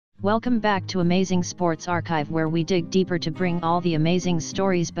Welcome back to Amazing Sports Archive, where we dig deeper to bring all the amazing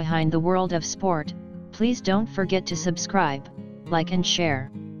stories behind the world of sport. Please don't forget to subscribe, like and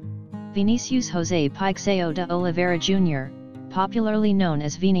share. Vinícius José Peixoto de Oliveira Júnior, popularly known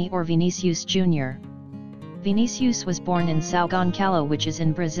as Vini or Vinícius Jr. Vinícius was born in São Gonçalo, which is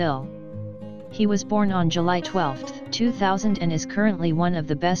in Brazil. He was born on July 12, 2000 and is currently one of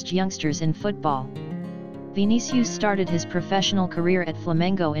the best youngsters in football. Vinícius started his professional career at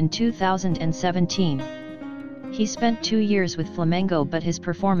Flamengo in 2017. He spent 2 years with Flamengo, but his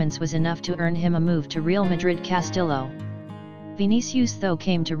performance was enough to earn him a move to Real Madrid Castillo. Vinícius though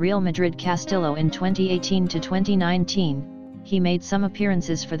came to Real Madrid Castillo in 2018 to 2019, he made some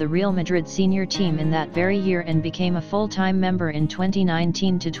appearances for the Real Madrid senior team in that very year and became a full-time member in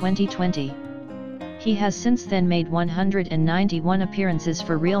 2019 to 2020. He has since then made 191 appearances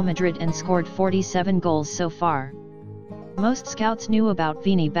for Real Madrid and scored 47 goals so far. Most scouts knew about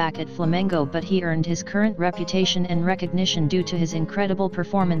Vini back at Flamengo, but he earned his current reputation and recognition due to his incredible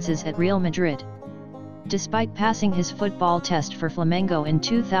performances at Real Madrid. Despite passing his football test for Flamengo in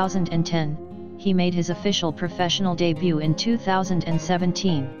 2010, he made his official professional debut in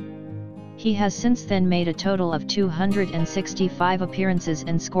 2017. He has since then made a total of 265 appearances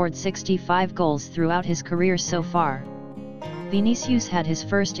and scored 65 goals throughout his career so far. Vinícius had his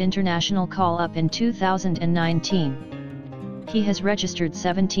first international call-up in 2019. He has registered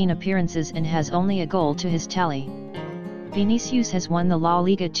 17 appearances and has only a goal to his tally. Vinícius has won the La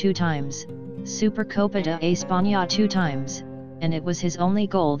Liga 2 times, Supercopa de España 2 times, and it was his only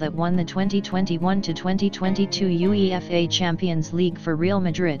goal that won the 2021-2022 UEFA Champions League for Real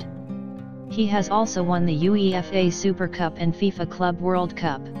Madrid. He has also won the UEFA Super Cup and FIFA Club World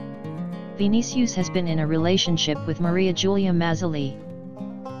Cup. Vinícius has been in a relationship with mariajulia Mazalli.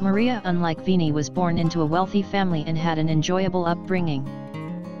 Maria, unlike Vini, was born into a wealthy family and had an enjoyable upbringing.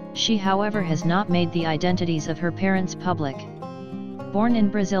 She, however, has not made the identities of her parents public. Born in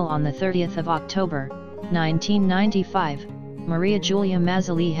Brazil on the 30th of October, 1995, mariajulia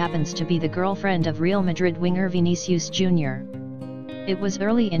Mazalli happens to be the girlfriend of Real Madrid winger Vinícius Jr. It was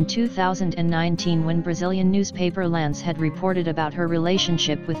early in 2019 when Brazilian newspaper Lance had reported about her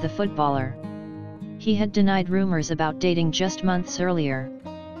relationship with the footballer. He had denied rumors about dating just months earlier.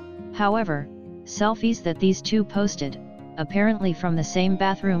 However, selfies that these two posted, apparently from the same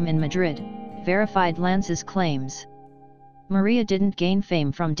bathroom in Madrid, verified Lance's claims. Maria didn't gain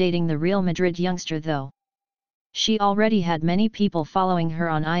fame from dating the Real Madrid youngster though. She already had many people following her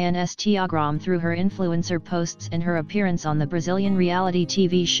on Instagram through her influencer posts and her appearance on the Brazilian reality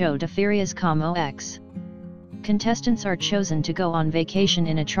TV show De Férias como Ex. Contestants are chosen to go on vacation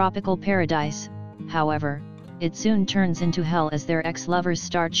in a tropical paradise, however, it soon turns into hell as their ex-lovers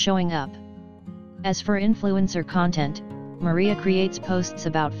start showing up. As for influencer content, Maria creates posts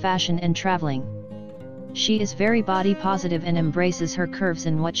about fashion and traveling. She is very body positive and embraces her curves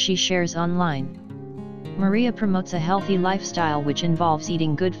in what she shares online. Maria promotes a healthy lifestyle which involves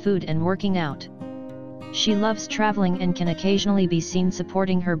eating good food and working out. She loves traveling and can occasionally be seen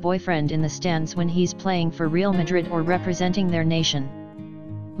supporting her boyfriend in the stands when he's playing for Real Madrid or representing their nation.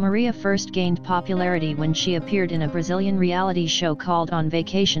 Maria first gained popularity when she appeared in a Brazilian reality show called On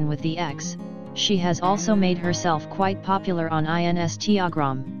Vacation with the Ex. She has also made herself quite popular on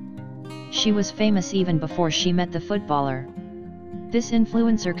Instagram. She was famous even before she met the footballer. This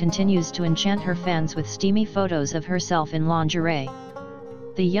influencer continues to enchant her fans with steamy photos of herself in lingerie.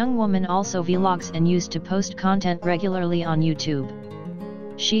 The young woman also vlogs and used to post content regularly on YouTube.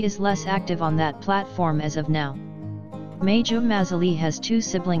 She is less active on that platform as of now. Mazalli has 2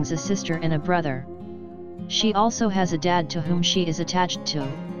 siblings, a sister and a brother. She also has a dad to whom she is attached to.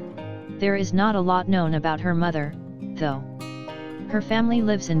 There is not a lot known about her mother, though. Her family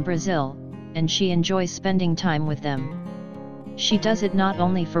lives in Brazil, and she enjoys spending time with them. She does it not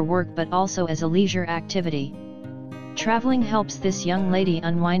only for work but also as a leisure activity. Traveling helps this young lady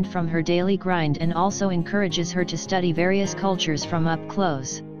unwind from her daily grind and also encourages her to study various cultures from up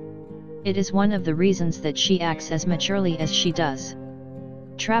close. It is one of the reasons that she acts as maturely as she does.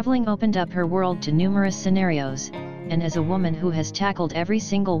 Traveling opened up her world to numerous scenarios, and as a woman who has tackled every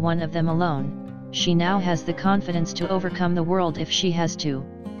single one of them alone, she now has the confidence to overcome the world if she has to.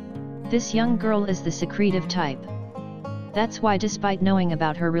 This young girl is the secretive type. That's why, despite knowing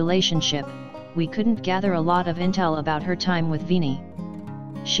about her relationship, we couldn't gather a lot of intel about her time with Vini.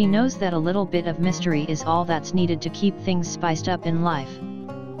 She knows that a little bit of mystery is all that's needed to keep things spiced up in life.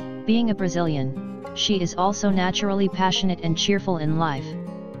 Being a Brazilian, she is also naturally passionate and cheerful in life.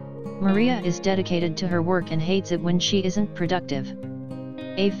 Maria is dedicated to her work and hates it when she isn't productive.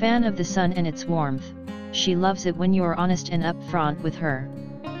 A fan of the sun and its warmth, she loves it when you're honest and upfront with her.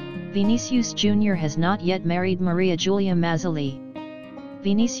 Vinícius Jr. has not yet married Mariajulia Mazalli.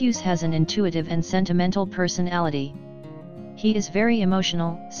 Vinícius has an intuitive and sentimental personality. He is very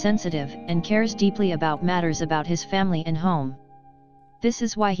emotional, sensitive, and cares deeply about matters about his family and home. This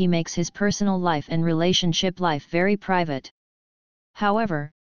is why he makes his personal life and relationship life very private. However,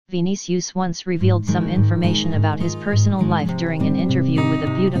 Vinícius once revealed some information about his personal life during an interview with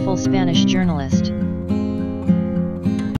a beautiful Spanish journalist.